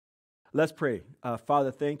Let's pray.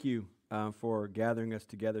 Father, thank you for gathering us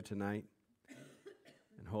together tonight.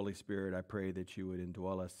 And Holy Spirit, I pray that you would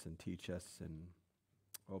indwell us and teach us and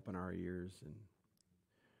open our ears and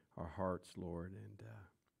our hearts, Lord. And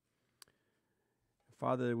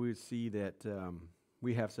Father, we would see that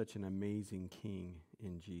we have such an amazing King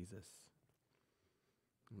in Jesus.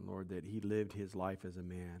 And Lord, that he lived his life as a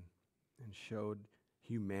man and showed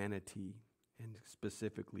humanity, and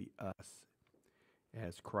specifically us,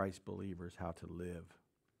 as Christ believers, how to live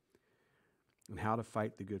and how to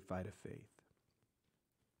fight the good fight of faith.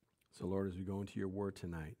 So, Lord, as we go into your word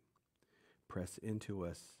tonight, press into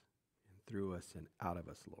us and through us and out of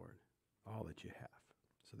us, Lord, all that you have,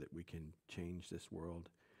 so that we can change this world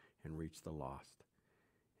and reach the lost.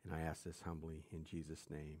 And I ask this humbly in Jesus'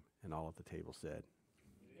 name, and all at the table said,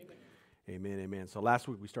 Amen, amen. So last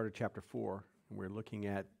week we started chapter 4, and we're looking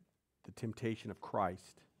at the temptation of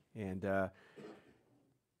Christ. And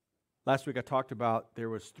last week I talked about there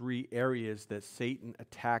was 3 areas that Satan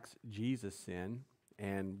attacks Jesus in.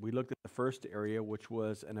 And we looked at the first area, which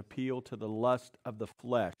was an appeal to the lust of the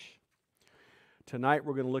flesh. Tonight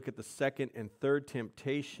we're going to look at the second and third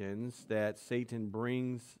temptations that Satan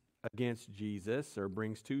brings against Jesus, or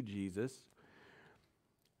brings to Jesus.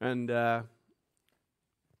 And we're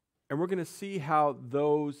going to see how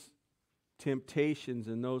those temptations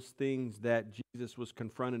and those things that Jesus was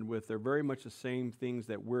confronted with are very much the same things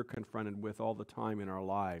that we're confronted with all the time in our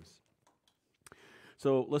lives.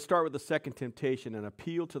 So let's start with the second temptation, an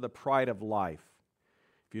appeal to the pride of life.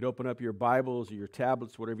 If you'd open up your Bibles or your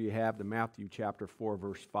tablets, whatever you have, to Matthew chapter 4,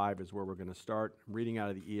 verse 5 is where we're going to start. I'm reading out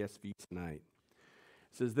of the ESV tonight.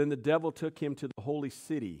 It says, "Then the devil took him to the holy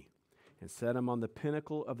city and set him on the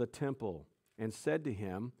pinnacle of the temple and said to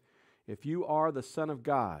him, 'If you are the Son of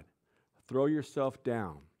God, throw yourself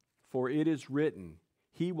down, for it is written,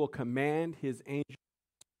 He will command His angels,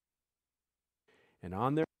 and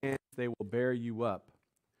on their hands they will bear you up,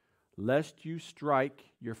 lest you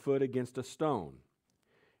strike your foot against a stone.'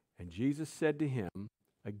 And Jesus said to him,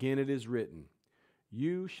 'Again it is written,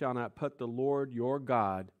 You shall not put the Lord your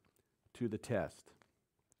God to the test.'"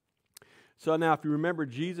 So now, if you remember,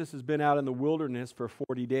 Jesus has been out in the wilderness for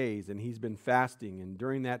 40 days, and he's been fasting. And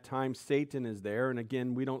during that time, Satan is there. And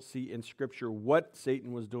again, we don't see in Scripture what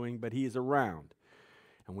Satan was doing, but he is around.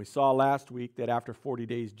 And we saw last week that after 40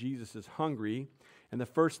 days, Jesus is hungry. And the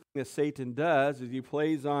first thing that Satan does is he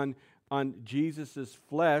plays on Jesus'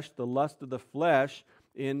 flesh, the lust of the flesh,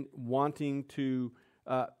 in wanting to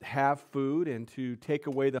have food and to take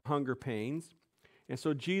away the hunger pains. And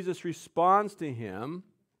so Jesus responds to him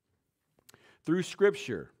through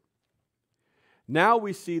Scripture. Now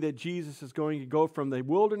we see that Jesus is going to go from the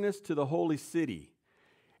wilderness to the holy city.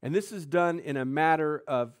 And this is done in a matter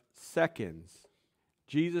of seconds.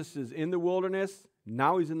 Jesus is in the wilderness,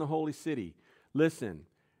 now he's in the holy city. Listen,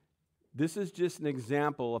 this is just an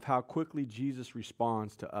example of how quickly Jesus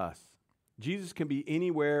responds to us. Jesus can be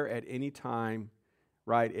anywhere at any time,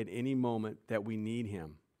 right, at any moment that we need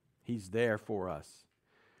him. He's there for us.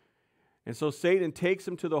 And so Satan takes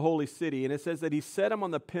him to the holy city, and it says that he set him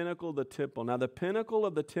on the pinnacle of the temple. Now, the pinnacle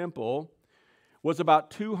of the temple was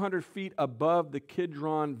about 200 feet above the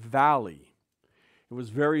Kidron Valley. It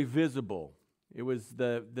was very visible. It was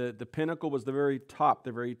the pinnacle was the very top,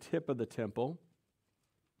 the very tip of the temple.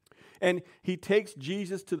 And he takes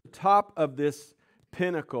Jesus to the top of this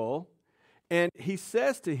pinnacle, and he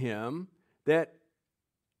says to him that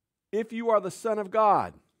if you are the Son of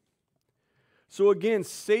God. So again,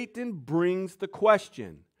 Satan brings the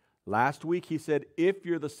question. Last week he said, if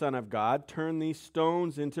you're the Son of God, turn these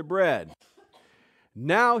stones into bread.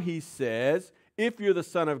 Now he says, if you're the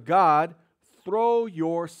Son of God, throw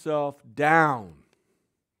yourself down.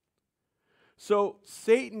 So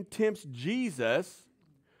Satan tempts Jesus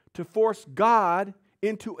to force God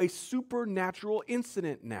into a supernatural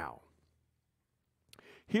incident now.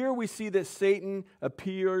 Here we see that Satan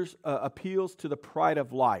appeals to the pride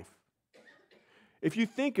of life. If you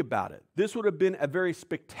think about it, this would have been a very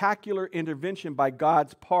spectacular intervention by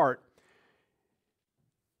God's part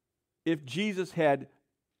if Jesus had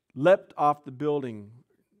leapt off the building,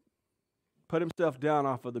 put himself down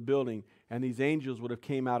off of the building, and these angels would have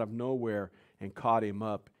came out of nowhere and caught him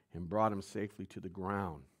up and brought him safely to the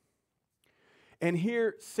ground. And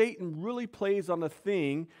here, Satan really plays on the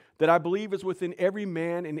thing that I believe is within every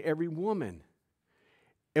man and every woman.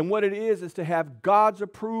 And what it is to have God's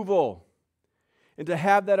approval. And to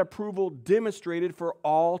have that approval demonstrated for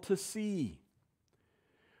all to see.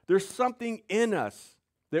 There's something in us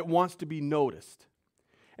that wants to be noticed.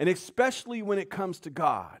 And especially when it comes to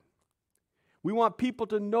God. We want people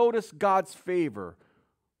to notice God's favor.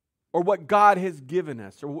 or what God has given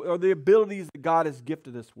us, or the abilities that God has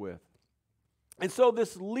gifted us with. And so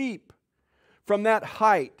this leap from that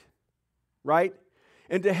height, right,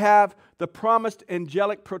 and to have the promised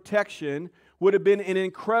angelic protection would have been an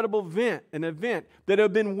incredible event, that would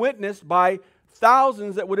have been witnessed by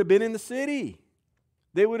thousands that would have been in the city.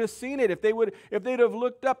 They would have seen it. If they'd have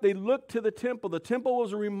looked up, they looked to the temple. The temple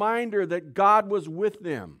was a reminder that God was with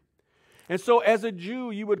them. And so as a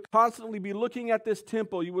Jew, you would constantly be looking at this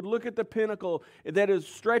temple. You would look at the pinnacle that is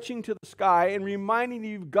stretching to the sky and reminding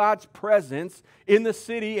you of God's presence in the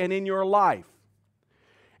city and in your life.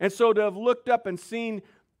 And so to have looked up and seen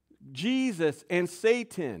Jesus and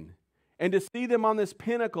Satan, and to see them on this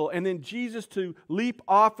pinnacle, and then Jesus to leap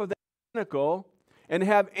off of that pinnacle and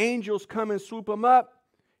have angels come and swoop him up,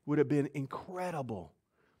 would have been incredible.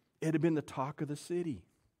 It would have been the talk of the city.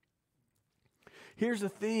 Here's the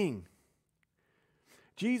thing.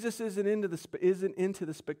 Jesus isn't into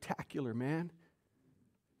the spectacular, man.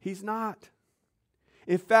 He's not.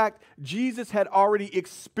 In fact, Jesus had already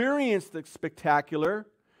experienced the spectacular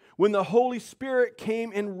when the Holy Spirit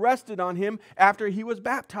came and rested on him after he was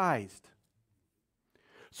baptized.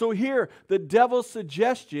 So here, the devil's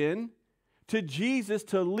suggestion to Jesus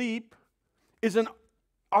to leap is an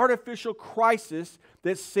artificial crisis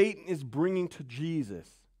that Satan is bringing to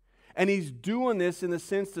Jesus. And he's doing this in the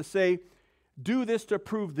sense to say, do this to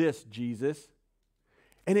prove this, Jesus.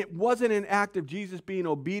 And it wasn't an act of Jesus being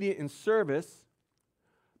obedient in service,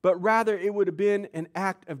 but rather it would have been an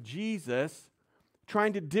act of Jesus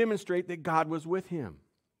trying to demonstrate that God was with him.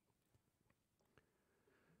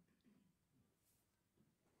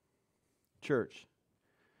 Church,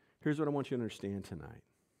 here's what I want you to understand tonight,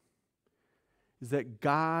 is that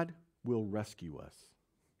God will rescue us.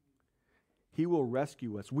 He will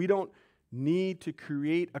rescue us. We don't need to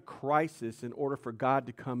create a crisis in order for God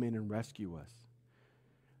to come in and rescue us.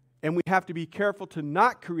 And we have to be careful to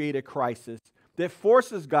not create a crisis that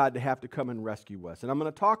forces God to have to come and rescue us. And I'm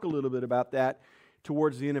going to talk a little bit about that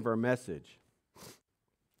towards the end of our message.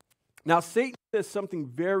 Now, Satan says something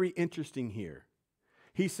very interesting here.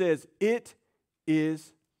 He says, "It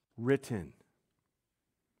is written."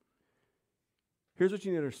 Here's what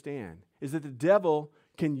you need to understand, is that the devil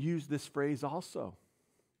can use this phrase also.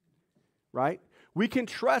 Right? We can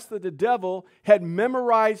trust that the devil had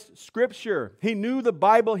memorized Scripture. He knew the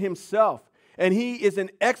Bible himself, and he is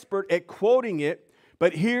an expert at quoting it.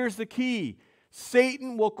 But here's the key.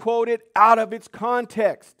 Satan will quote it out of its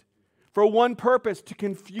context for one purpose, to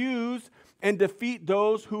confuse and defeat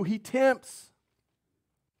those who he tempts.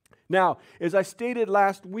 Now, as I stated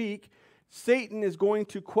last week, Satan is going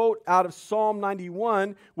to quote out of Psalm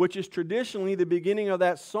 91, which is traditionally, the beginning of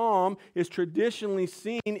that psalm is traditionally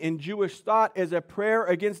seen in Jewish thought as a prayer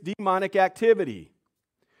against demonic activity.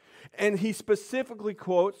 And he specifically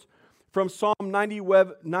quotes from Psalm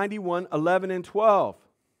 91, 11 and 12.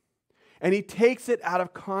 And he takes it out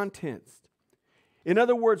of context. In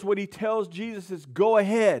other words, what he tells Jesus is, go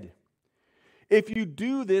ahead. If you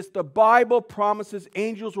do this, the Bible promises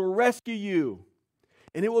angels will rescue you.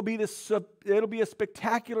 And it'll be a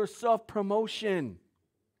spectacular self-promotion.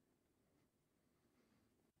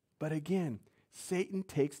 But again, Satan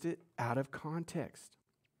takes it out of context.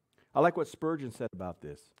 I like what Spurgeon said about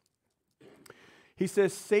this. He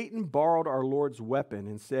says, Satan borrowed our Lord's weapon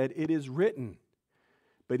and said, "It is written,"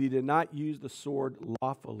 but he did not use the sword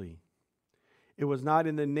lawfully. It was not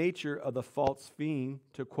in the nature of the false fiend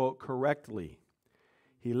to quote correctly.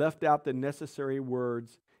 He left out the necessary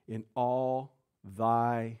words, "in all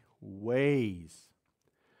thy ways."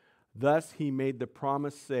 Thus he made the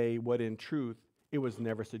promise say what in truth it was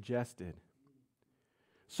never suggested.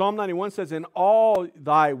 Psalm 91 says, "in all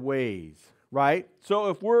thy ways," right? So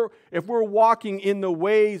if we're walking in the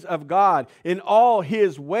ways of God, in all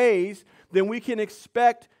his ways, then we can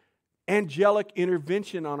expect angelic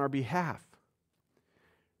intervention on our behalf.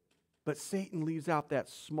 But Satan leaves out that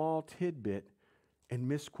small tidbit and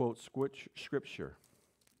misquotes Scripture.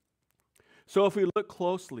 So if we look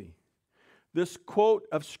closely, this quote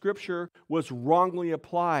of Scripture was wrongly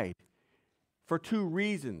applied for two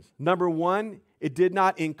reasons. Number one, it did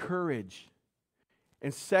not encourage.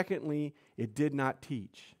 And secondly, it did not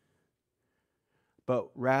teach. But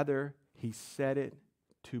rather, he said it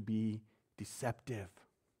to be deceptive.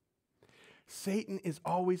 Satan is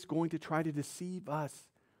always going to try to deceive us.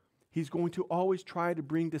 He's going to always try to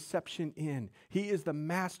bring deception in. He is the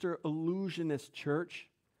master illusionist, church.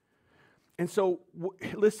 And so,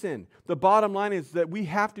 listen, the bottom line is that we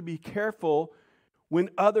have to be careful when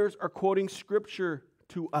others are quoting Scripture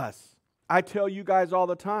to us. I tell you guys all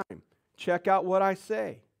the time, check out what I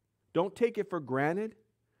say. Don't take it for granted.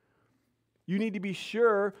 You need to be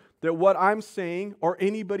sure that what I'm saying or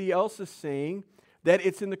anybody else is saying, that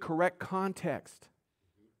it's in the correct context.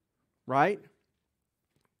 Right?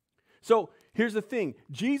 So here's the thing.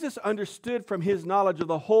 Jesus understood from his knowledge of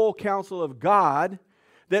the whole counsel of God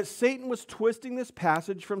that Satan was twisting this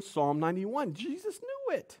passage from Psalm 91. Jesus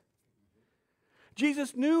knew it.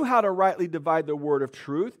 Jesus knew how to rightly divide the word of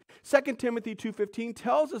truth. 2 Timothy 2:15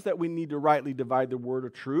 tells us that we need to rightly divide the word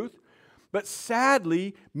of truth. But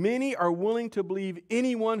sadly, many are willing to believe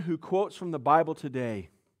anyone who quotes from the Bible today.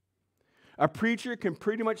 A preacher can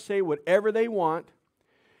pretty much say whatever they want,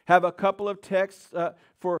 have a couple of texts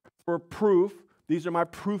for proof. These are my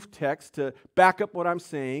proof texts to back up what I'm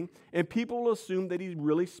saying, and people will assume that he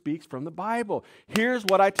really speaks from the Bible. Here's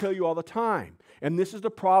what I tell you all the time, and this is the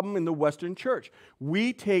problem in the Western church.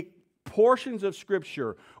 We take portions of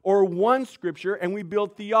Scripture or one Scripture and we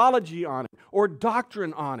build theology on it or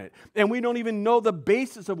doctrine on it, and we don't even know the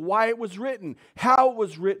basis of why it was written, how it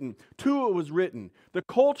was written, to it was written, the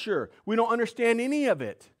culture. We don't understand any of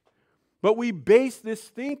it, but we base this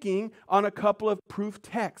thinking on a couple of proof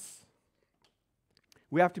texts.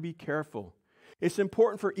 We have to be careful. It's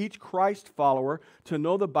important for each Christ follower to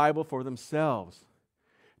know the Bible for themselves.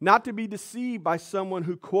 Not to be deceived by someone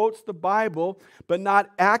who quotes the Bible, but not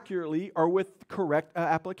accurately or with correct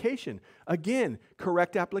application. Again,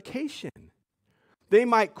 correct application. They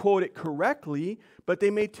might quote it correctly, but they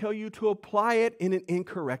may tell you to apply it in an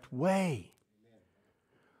incorrect way.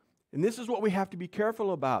 And this is what we have to be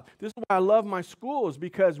careful about. This is why I love my schools,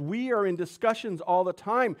 because we are in discussions all the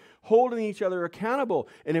time, holding each other accountable.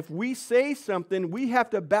 And if we say something, we have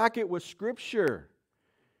to back it with Scripture.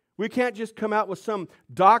 We can't just come out with some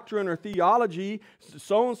doctrine or theology.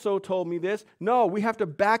 So-and-so told me this. No, we have to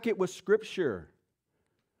back it with Scripture.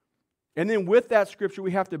 And then with that Scripture,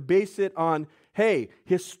 we have to base it on, hey,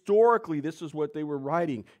 historically, this is what they were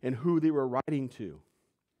writing and who they were writing to.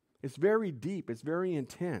 It's very deep. It's very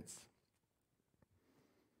intense.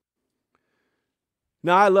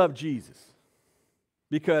 Now, I love Jesus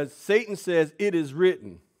because Satan says, it is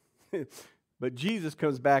written. But Jesus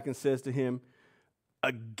comes back and says to him,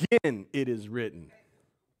 again, it is written.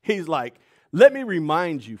 He's like, let me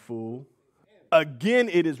remind you, fool. Again,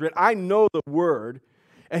 it is written. I know the word.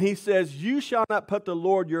 And he says, you shall not put the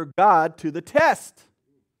Lord your God to the test.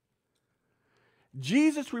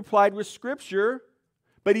 Jesus replied with Scripture,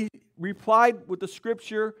 but he replied with the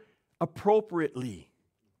Scripture appropriately.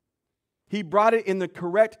 He brought it in the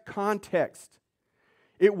correct context.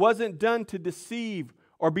 It wasn't done to deceive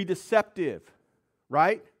or be deceptive,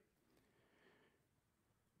 right?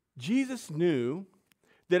 Jesus knew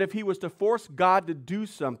that if he was to force God to do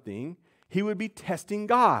something, he would be testing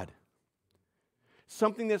God.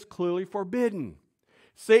 Something that's clearly forbidden.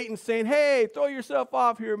 Satan's saying, hey, throw yourself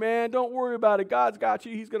off here, man. Don't worry about it. God's got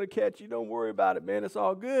you. He's going to catch you. Don't worry about it, man. It's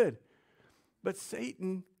all good. But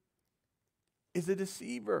Satan is a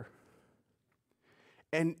deceiver.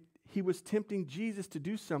 And he was tempting Jesus to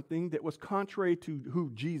do something that was contrary to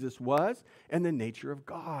who Jesus was and the nature of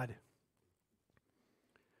God.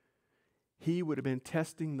 He would have been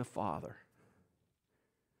testing the Father.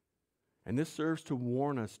 And this serves to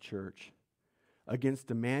warn us, church, against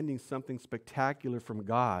demanding something spectacular from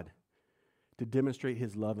God to demonstrate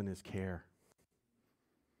His love and His care.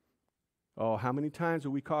 Oh, how many times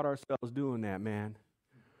have we caught ourselves doing that, man?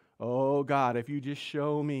 Oh, God, if you just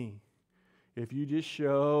show me. If you just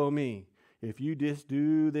show me. If you just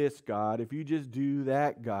do this, God. If you just do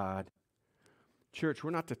that, God. Church, we're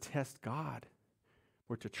not to test God.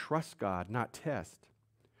 We're to trust God, not test.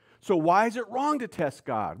 So why is it wrong to test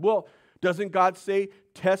God? Well, doesn't God say,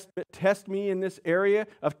 test me in this area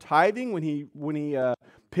of tithing when he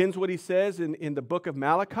pins what he says in the book of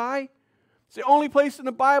Malachi? It's the only place in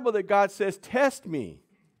the Bible that God says, test me,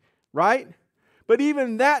 right? But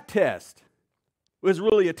even that test was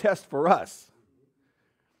really a test for us.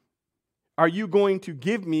 Are you going to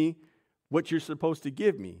give me what you're supposed to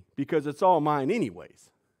give me? Because it's all mine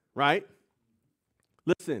anyways, right?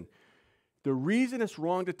 Listen, the reason it's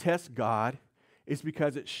wrong to test God is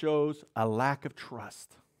because it shows a lack of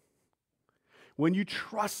trust. When you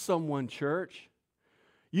trust someone, church,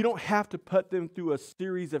 you don't have to put them through a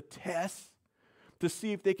series of tests to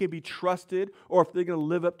see if they can be trusted or if they're going to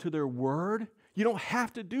live up to their word. You don't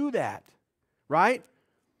have to do that, right?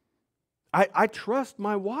 I trust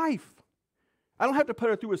my wife. I don't have to put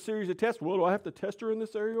her through a series of tests. Well, do I have to test her in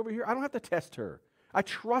this area over here? I don't have to test her. I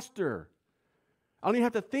trust her. I don't even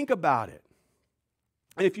have to think about it.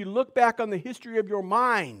 And if you look back on the history of your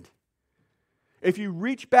mind, if you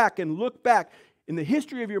reach back and look back in the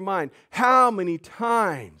history of your mind, how many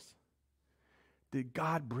times did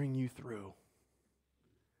God bring you through?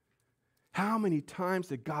 How many times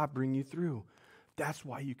did God bring you through? That's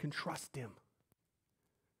why you can trust Him.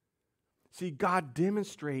 See, God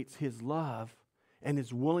demonstrates His love and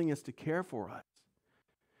His willingness to care for us.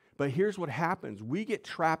 But here's what happens. We get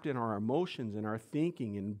trapped in our emotions and our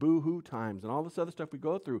thinking and boo-hoo times and all this other stuff we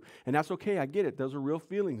go through. And that's okay, I get it. Those are real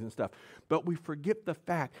feelings and stuff. But we forget the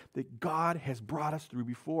fact that God has brought us through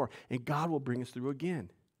before, and God will bring us through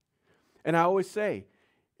again. And I always say,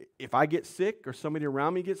 if I get sick or somebody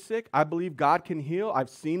around me gets sick, I believe God can heal. I've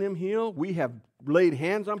seen Him heal. We have laid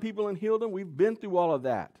hands on people and healed them. We've been through all of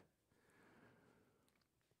that.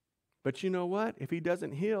 But you know what? If He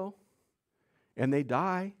doesn't heal and they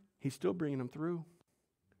die, He's still bringing them through.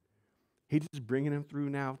 He's just bringing them through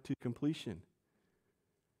now to completion.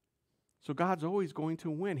 So God's always going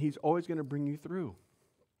to win. He's always going to bring you through.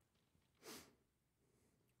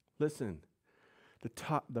 Listen,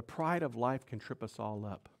 the pride of life can trip us all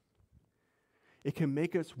up. It can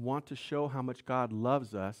make us want to show how much God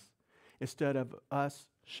loves us instead of us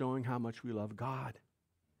showing how much we love God.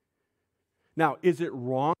 Now, is it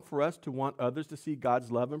wrong for us to want others to see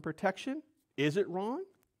God's love and protection? Is it wrong?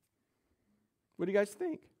 What do you guys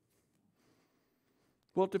think?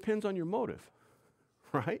 Well, it depends on your motive,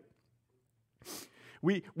 right?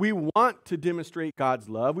 We want to demonstrate God's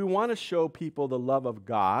love. We want to show people the love of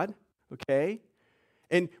God, okay?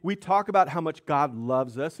 And we talk about how much God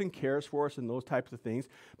loves us and cares for us and those types of things.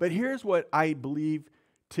 But here's what I believe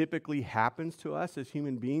typically happens to us as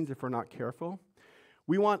human beings if we're not careful.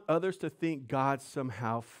 We want others to think God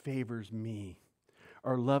somehow favors me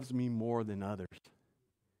or loves me more than others.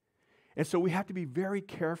 And so we have to be very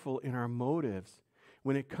careful in our motives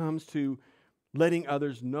when it comes to letting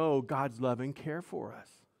others know God's love and care for us.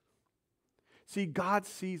 See, God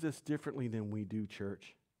sees us differently than we do,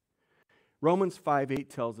 church. Romans 5:8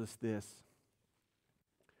 tells us this.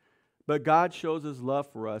 But God shows His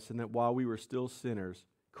love for us in that while we were still sinners,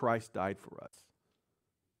 Christ died for us.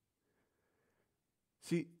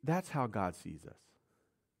 See, that's how God sees us.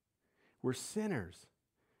 We're sinners,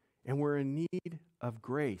 and we're in need of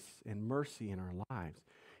grace and mercy in our lives.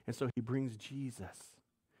 And so He brings Jesus.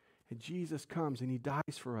 And Jesus comes and He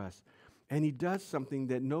dies for us. And He does something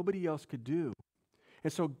that nobody else could do.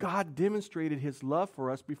 And so God demonstrated His love for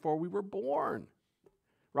us before we were born.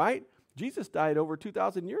 Right? Jesus died over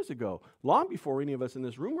 2,000 years ago, long before any of us in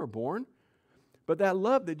this room were born. But that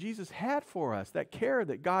love that Jesus had for us, that care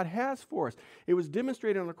that God has for us, it was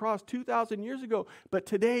demonstrated on the cross 2,000 years ago. But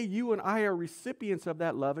today, you and I are recipients of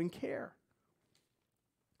that love and care.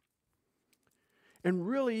 And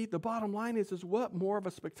really, the bottom line is what more of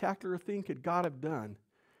a spectacular thing could God have done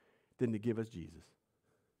than to give us Jesus?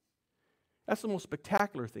 That's the most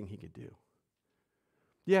spectacular thing He could do.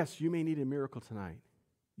 Yes, you may need a miracle tonight.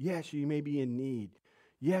 Yes, you may be in need.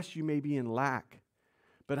 Yes, you may be in lack.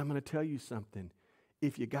 But I'm going to tell you something.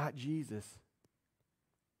 If you got Jesus,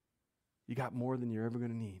 you got more than you're ever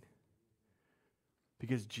going to need.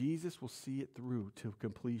 Because Jesus will see it through to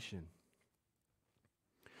completion.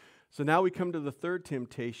 So now we come to the third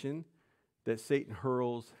temptation that Satan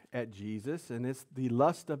hurls at Jesus, and it's the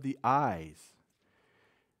lust of the eyes.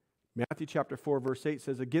 Matthew chapter 4, verse 8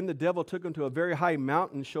 says, Again, the devil took him to a very high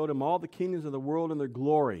mountain, showed him all the kingdoms of the world and their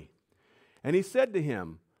glory. And he said to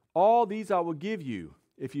him, All these I will give you,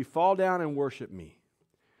 if you fall down and worship me.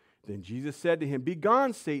 Then Jesus said to him,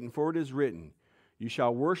 Begone, Satan, for it is written, You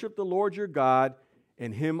shall worship the Lord your God,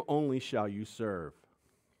 and Him only shall you serve.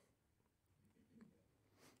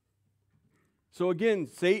 So again,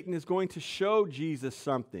 Satan is going to show Jesus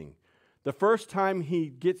something. The first time he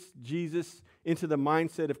gets Jesus into the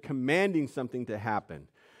mindset of commanding something to happen.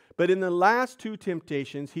 But in the last two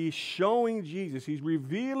temptations, he's showing Jesus, he's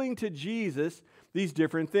revealing to Jesus these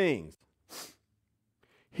different things.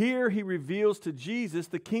 Here he reveals to Jesus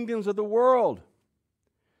the kingdoms of the world.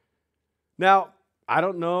 Now, I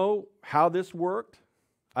don't know how this worked.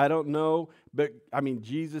 I don't know, but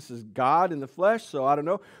Jesus is God in the flesh, so I don't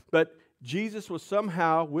know. But Jesus was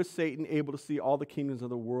somehow, with Satan, able to see all the kingdoms of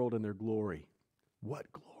the world and their glory. What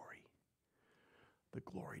glory? The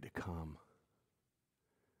glory to come.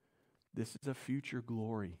 This is a future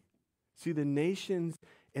glory. See, the nations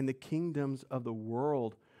and the kingdoms of the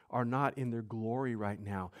world are not in their glory right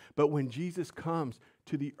now. But when Jesus comes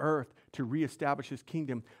to the earth to reestablish His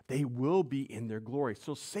kingdom, they will be in their glory.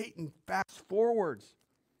 So Satan fast forwards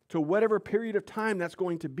to whatever period of time that's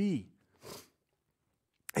going to be.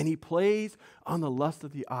 And he plays on the lust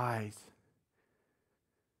of the eyes.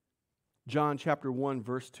 John chapter 1,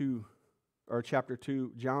 verse 2, or chapter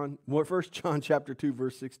 2, First John chapter 2,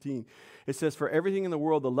 verse 16. It says, "For everything in the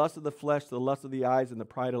world, the lust of the flesh, the lust of the eyes, and the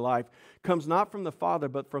pride of life, comes not from the Father,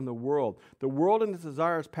 but from the world. The world and its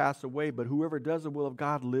desires pass away, but whoever does the will of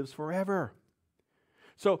God lives forever."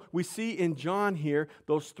 So we see in John here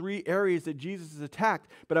those three areas that Jesus is attacked.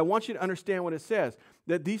 But I want you to understand what it says,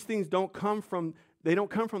 that these things don't come from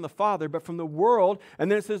the Father, but from the world.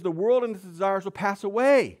 And then it says the world and its desires will pass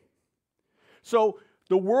away. So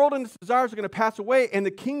the world and its desires are going to pass away, and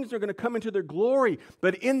the kings are going to come into their glory.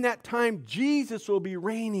 But in that time, Jesus will be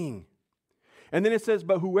reigning. And then it says,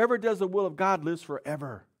 "But whoever does the will of God lives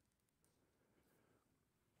forever."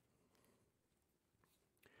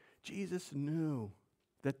 Jesus knew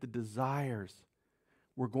that the desires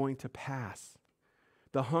were going to pass.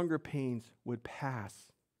 The hunger pains would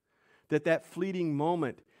pass. That fleeting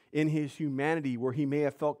moment in his humanity where he may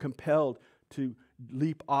have felt compelled to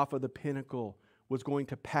leap off of the pinnacle was going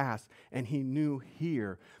to pass. And he knew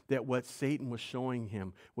here that what Satan was showing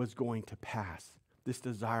him was going to pass. This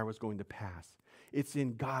desire was going to pass. It's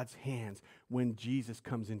in God's hands when Jesus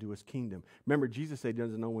comes into his kingdom. Remember, Jesus said he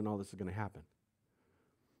doesn't know when all this is going to happen.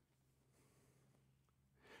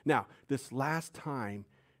 Now, this last time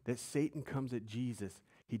that Satan comes at Jesus,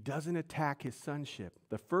 he doesn't attack his sonship.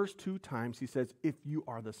 The first two times he says, "If you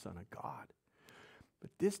are the Son of God."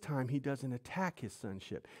 But this time he doesn't attack his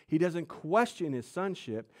sonship. He doesn't question his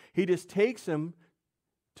sonship. He just takes him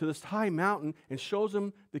to this high mountain and shows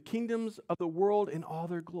him the kingdoms of the world in all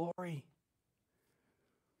their glory.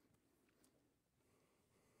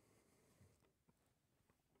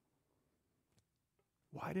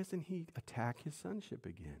 Why doesn't he attack his sonship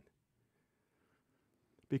again?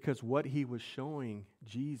 Because what he was showing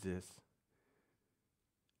Jesus,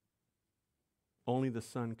 only the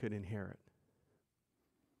Son could inherit.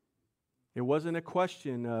 It wasn't a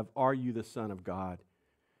question of, are you the Son of God?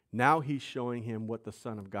 Now he's showing him what the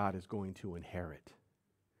Son of God is going to inherit.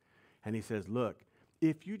 And he says, look,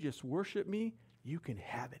 if you just worship me, you can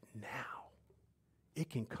have it now. It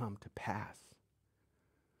can come to pass.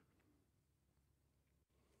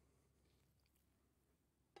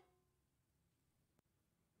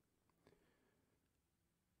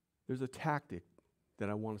 There's a tactic that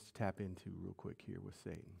I want us to tap into real quick here with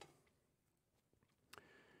Satan.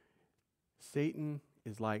 Satan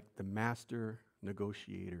is like the master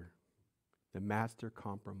negotiator, the master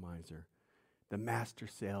compromiser, the master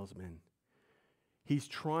salesman. He's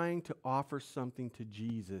trying to offer something to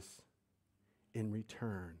Jesus in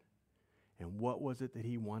return. And what was it that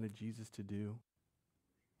he wanted Jesus to do?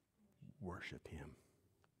 Worship him.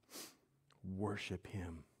 Worship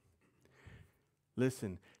him.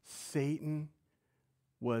 Listen, Satan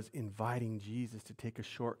was inviting Jesus to take a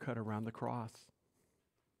shortcut around the cross.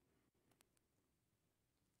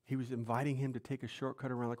 He was inviting him to take a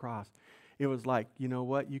shortcut around the cross. It was like, you know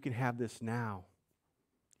what? You can have this now.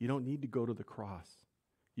 You don't need to go to the cross.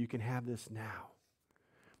 You can have this now.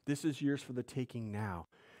 This is yours for the taking now.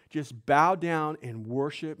 Just bow down and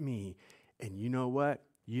worship me. And you know what?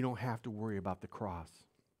 You don't have to worry about the cross.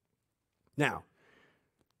 Now,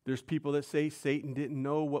 there's people that say Satan didn't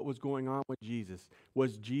know what was going on with Jesus.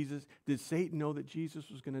 Did Satan know that Jesus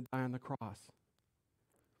was going to die on the cross?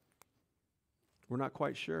 We're not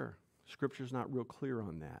quite sure. Scripture's not real clear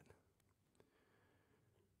on that.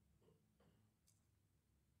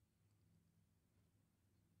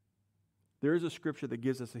 There is a scripture that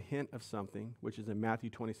gives us a hint of something, which is in Matthew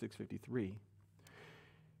 26:53.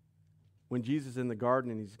 When Jesus is in the garden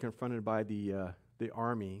and he's confronted by the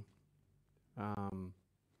army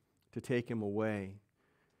to take him away,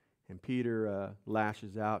 and Peter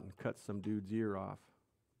lashes out and cuts some dude's ear off.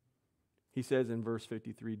 He says in verse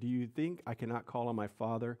 53, "Do you think I cannot call on my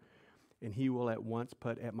Father, and he will at once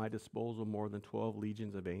put at my disposal more than 12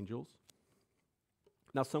 legions of angels?"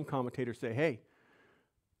 Now some commentators say, hey,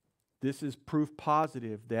 this is proof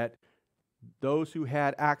positive that those who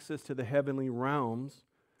had access to the heavenly realms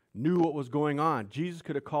knew what was going on. Jesus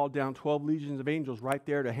could have called down 12 legions of angels right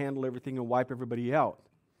there to handle everything and wipe everybody out.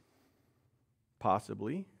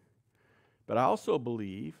 Possibly. But I also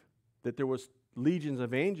believe that there was legions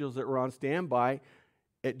of angels that were on standby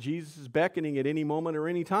at Jesus' beckoning at any moment or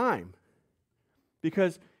any time.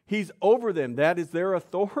 Because he's over them. That is their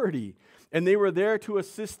authority. And they were there to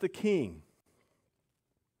assist the king.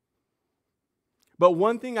 But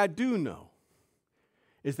one thing I do know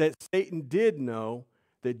is that Satan did know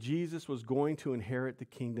that Jesus was going to inherit the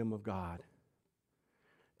kingdom of God.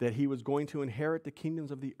 That he was going to inherit the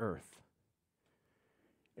kingdoms of the earth.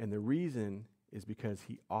 And the reason is because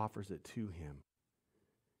he offers it to him.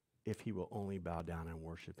 if he will only bow down and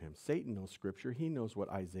worship him. Satan knows Scripture. He knows what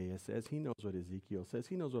Isaiah says. He knows what Ezekiel says.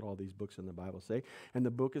 He knows what all these books in the Bible say. And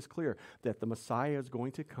the book is clear that the Messiah is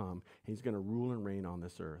going to come. He's going to rule and reign on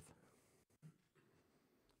this earth.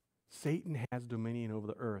 Satan has dominion over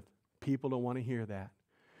the earth. People don't want to hear that.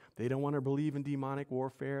 They don't want to believe in demonic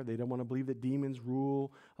warfare. They don't want to believe that demons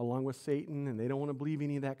rule along with Satan, and they don't want to believe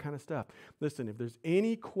any of that kind of stuff. Listen, if there's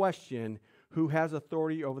any question who has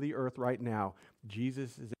authority over the earth right now,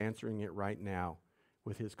 Jesus is answering it right now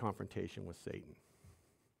with his confrontation with Satan.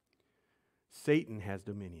 Satan has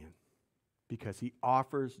dominion because he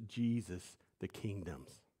offers Jesus the kingdoms.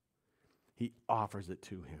 He offers it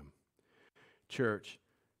to him. Church,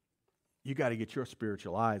 you got to get your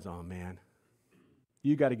spiritual eyes on, man.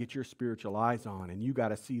 You got to get your spiritual eyes on, and you got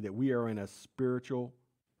to see that we are in a spiritual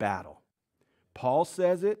battle. Paul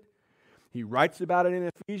says it. He writes about it in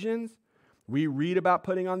Ephesians. We read about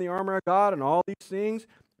putting on the armor of God and all these things,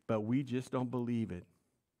 but we just don't believe it.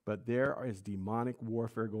 But there is demonic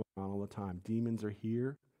warfare going on all the time. Demons are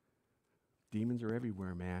here. Demons are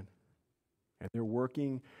everywhere, man. And they're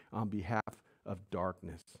working on behalf of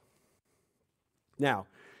darkness. Now,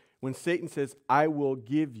 when Satan says, I will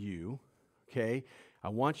give you, okay, I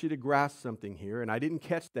want you to grasp something here, and I didn't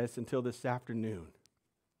catch this until this afternoon.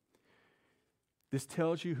 This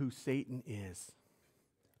tells you who Satan is,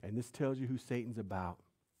 and this tells you who Satan's about.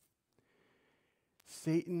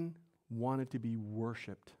 Satan wanted to be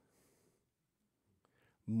worshiped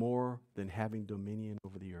more than having dominion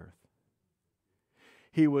over the earth.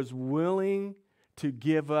 He was willing to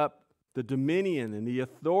give up the dominion and the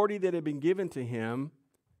authority that had been given to him.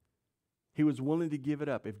 He was willing to give it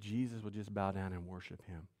up if Jesus would just bow down and worship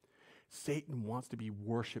him. Satan wants to be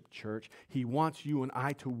worshiped, church. He wants you and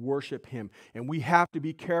I to worship him. And we have to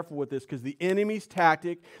be careful with this because the enemy's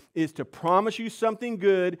tactic is to promise you something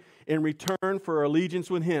good in return for allegiance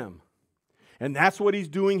with him. And that's what he's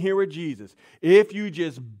doing here with Jesus. If you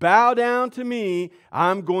just bow down to me,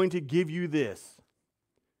 I'm going to give you this.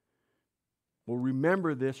 Well,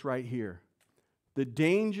 remember this right here. The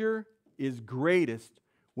danger is greatest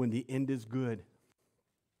when the end is good.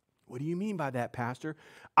 What do you mean by that, Pastor?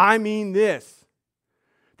 I mean this,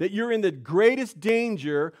 that you're in the greatest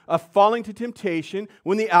danger of falling to temptation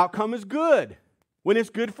when the outcome is good, when it's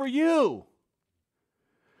good for you.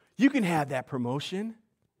 You can have that promotion.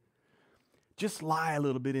 Just lie a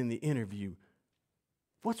little bit in the interview.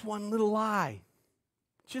 What's one little lie?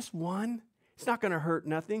 Just one. It's not going to hurt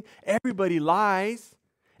nothing. Everybody lies.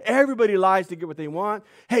 Everybody lies to get what they want.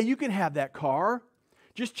 Hey, you can have that car.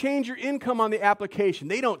 Just change your income on the application.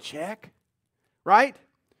 They don't check, right?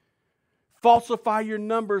 Falsify your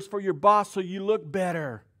numbers for your boss so you look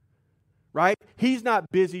better, right? He's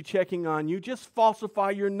not busy checking on you. Just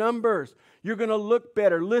falsify your numbers. You're going to look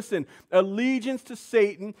better. Listen, allegiance to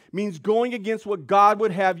Satan means going against what God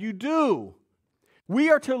would have you do.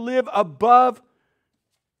 We are to live above.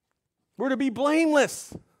 We're to be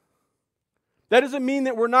blameless. That doesn't mean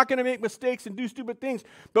that we're not going to make mistakes and do stupid things,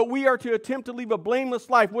 but we are to attempt to live a blameless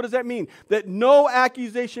life. What does that mean? That no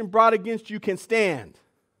accusation brought against you can stand.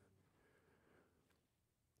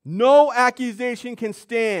 No accusation can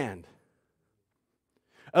stand.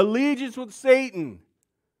 Allegiance with Satan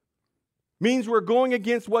means we're going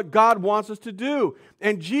against what God wants us to do.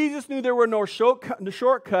 And Jesus knew there were no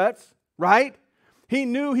shortcuts, right? He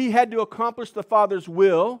knew he had to accomplish the Father's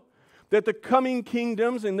will. That the coming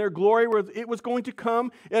kingdoms and their glory, it was going to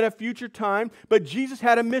come at a future time. But Jesus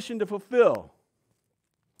had a mission to fulfill.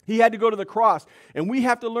 He had to go to the cross. And we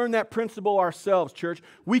have to learn that principle ourselves, church.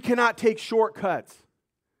 We cannot take shortcuts.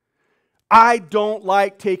 I don't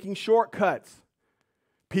like taking shortcuts.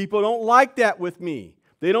 People don't like that with me.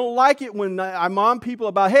 They don't like it when I'm on people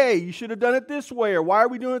about, hey, you should have done it this way, or why are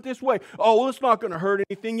we doing it this way? Oh, well, it's not going to hurt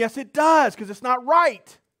anything. Yes, it does, because it's not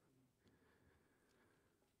right.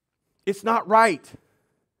 It's not right.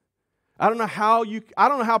 I don't know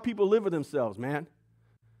how people live with themselves, man.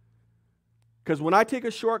 Because when I take a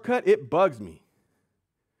shortcut, it bugs me.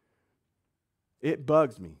 It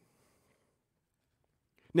bugs me.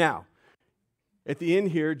 Now, at the end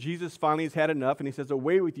here, Jesus finally has had enough, and he says,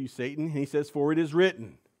 away with you, Satan. And he says, for it is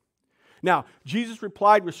written. Now, Jesus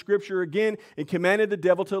replied with Scripture again and commanded the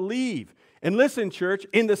devil to leave. And listen, church,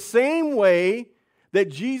 in the same way that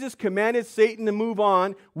Jesus commanded Satan to move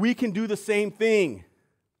on, we can do the same thing.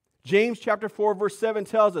 James chapter 4, verse 7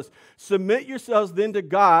 tells us, submit yourselves then to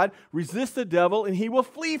God, resist the devil, and he will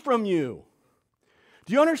flee from you.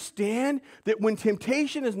 Do you understand that when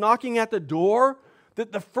temptation is knocking at the door,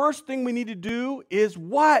 that the first thing we need to do is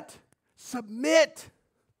what? Submit.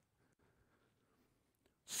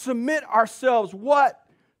 Submit ourselves, what?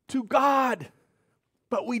 To God.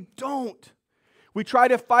 But we don't. We try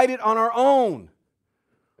to fight it on our own.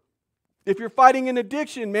 If you're fighting an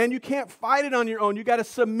addiction, man, you can't fight it on your own. You got to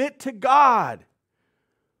submit to God.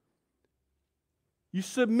 You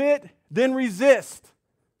submit, then resist.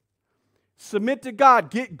 Submit to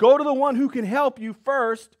God. Go to the one who can help you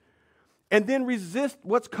first, and then resist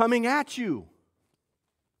what's coming at you.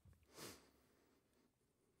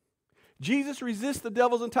 Jesus resists the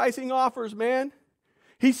devil's enticing offers, man.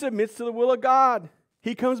 He submits to the will of God.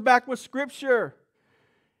 He comes back with Scripture.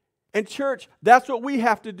 And church, that's what we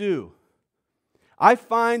have to do. I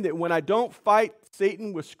find that when I don't fight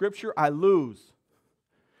Satan with Scripture, I lose.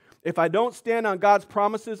 If I don't stand on God's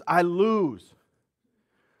promises, I lose.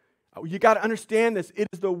 You got to understand this. It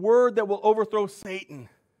is the Word that will overthrow Satan.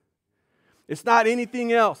 It's not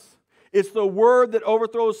anything else. It's the Word that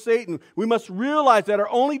overthrows Satan. We must realize that our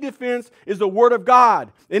only defense is the Word of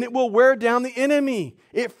God, and it will wear down the enemy.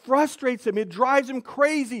 It frustrates him. It drives him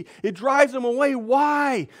crazy. It drives him away.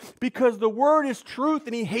 Why? Because the Word is truth,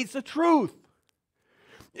 and he hates the truth.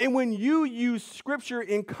 And when you use Scripture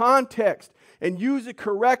in context and use it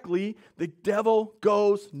correctly, the devil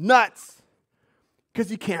goes nuts because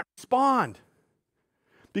he can't respond.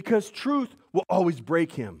 Because truth will always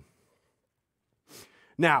break him.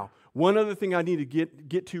 Now, one other thing I need to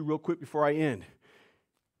get to real quick before I end.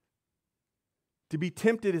 To be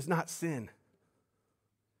tempted is not sin.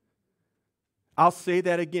 I'll say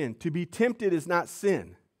that again. To be tempted is not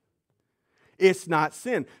sin. It's not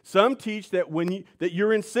sin. Some teach that that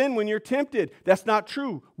you're in sin when you're tempted. That's not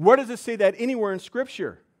true. Where does it say that anywhere in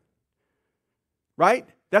Scripture? Right?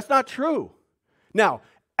 That's not true. Now,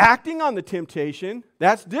 acting on the temptation,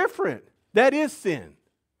 that's different. That is sin.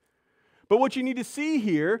 But what you need to see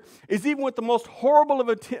here is even with the most horrible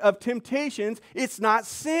of temptations, it's not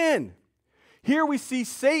sin. Here we see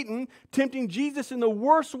Satan tempting Jesus in the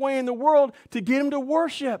worst way in the world to get him to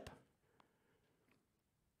worship.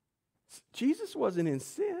 Jesus wasn't in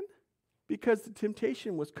sin because the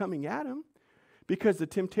temptation was coming at him, because the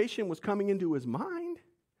temptation was coming into his mind.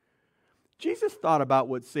 Jesus thought about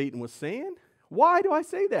what Satan was saying. Why do I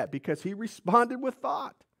say that? Because he responded with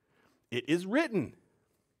thought. It is written.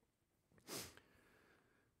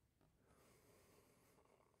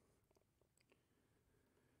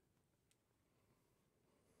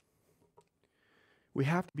 We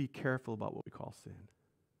have to be careful about what we call sin.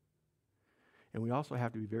 And we also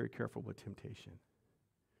have to be very careful with temptation.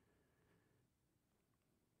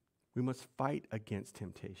 We must fight against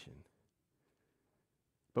temptation.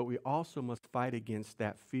 But we also must fight against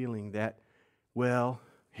that feeling that, well,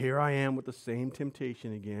 here I am with the same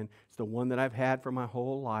temptation again. It's the one that I've had for my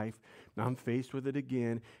whole life. Now I'm faced with it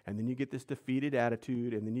again. And then you get this defeated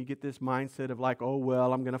attitude. And then you get this mindset of like, oh,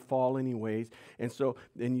 well, I'm going to fall anyways. And so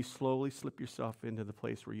then you slowly slip yourself into the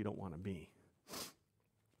place where you don't want to be.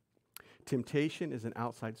 Temptation is an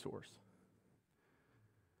outside source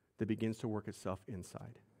that begins to work itself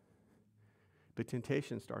inside. But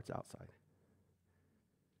temptation starts outside.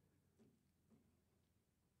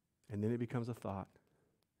 And then it becomes a thought.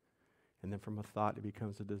 And then from a thought, it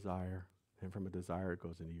becomes a desire. And from a desire, it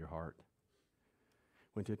goes into your heart.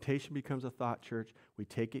 When temptation becomes a thought, church, we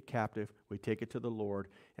take it captive. We take it to the Lord.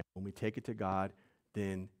 And when we take it to God,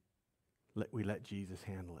 then we let Jesus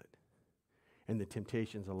handle it. And the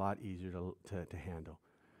temptation is a lot easier to handle.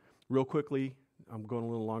 Real quickly, I'm going a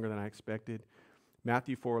little longer than I expected.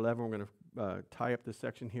 Matthew 4:11, we're going to tie up this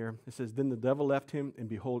section here. It says, then the devil left him, and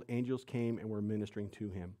behold, angels came and were ministering to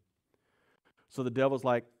him. So the devil's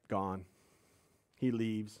like, gone. He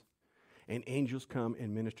leaves. And angels come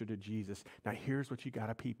and minister to Jesus. Now here's what you got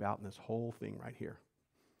to peep out in this whole thing right here.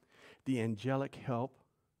 The angelic help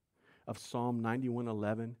of Psalm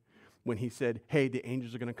 91:11, when he said, hey, the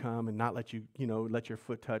angels are going to come and not let you, let your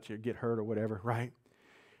foot touch or get hurt or whatever, right?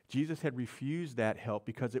 Jesus had refused that help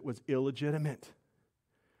because it was illegitimate.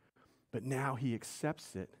 But now he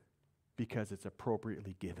accepts it because it's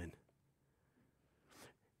appropriately given.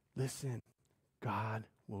 Listen, God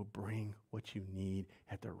will bring what you need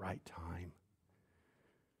at the right time.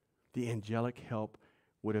 The angelic help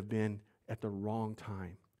would have been at the wrong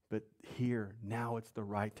time. But here, now it's the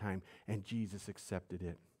right time, and Jesus accepted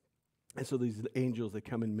it. And so these angels, they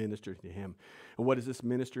come and minister to him. And what does this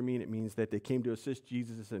minister mean? It means that they came to assist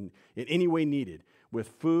Jesus in any way needed, with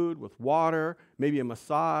food, with water, maybe a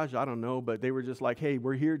massage, I don't know, but they were just like, hey,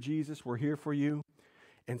 we're here, Jesus, we're here for you.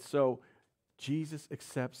 And so Jesus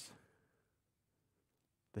accepts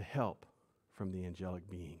the help from the angelic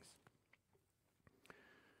beings.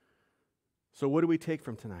 So what do we take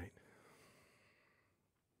from tonight?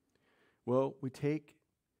 Well, we take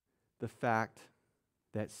the fact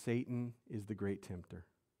that Satan is the great tempter.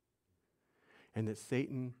 and that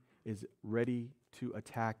Satan is ready to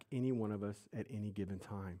attack any one of us at any given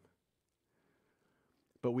time.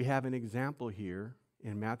 But we have an example here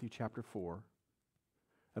in Matthew chapter 4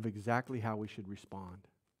 of exactly how we should respond.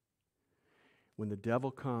 When the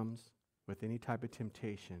devil comes with any type of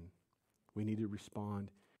temptation, we need to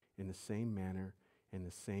respond in the same manner, in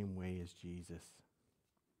the same way as Jesus.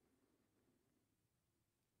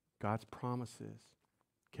 God's promises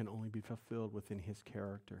can only be fulfilled within his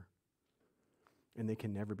character, and they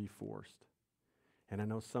can never be forced. And I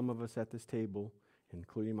know some of us at this table,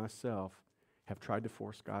 including myself, have tried to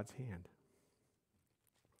force God's hand.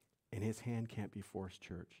 And his hand can't be forced,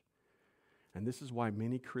 church. And this is why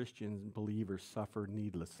many Christians and believers suffer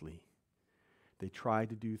needlessly. They try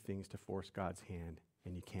to do things to force God's hand,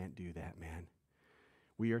 and you can't do that, man.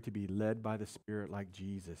 We are to be led by the Spirit like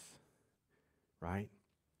Jesus, right?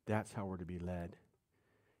 That's how we're to be led.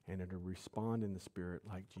 And to respond in the Spirit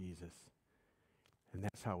like Jesus. And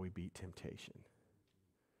that's how we beat temptation.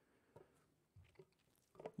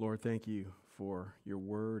 Lord, thank you for your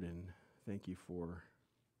word, and thank you for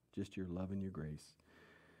just your love and your grace.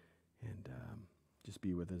 And just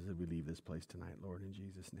be with us as we leave this place tonight, Lord, in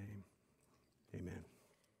Jesus' name. Amen.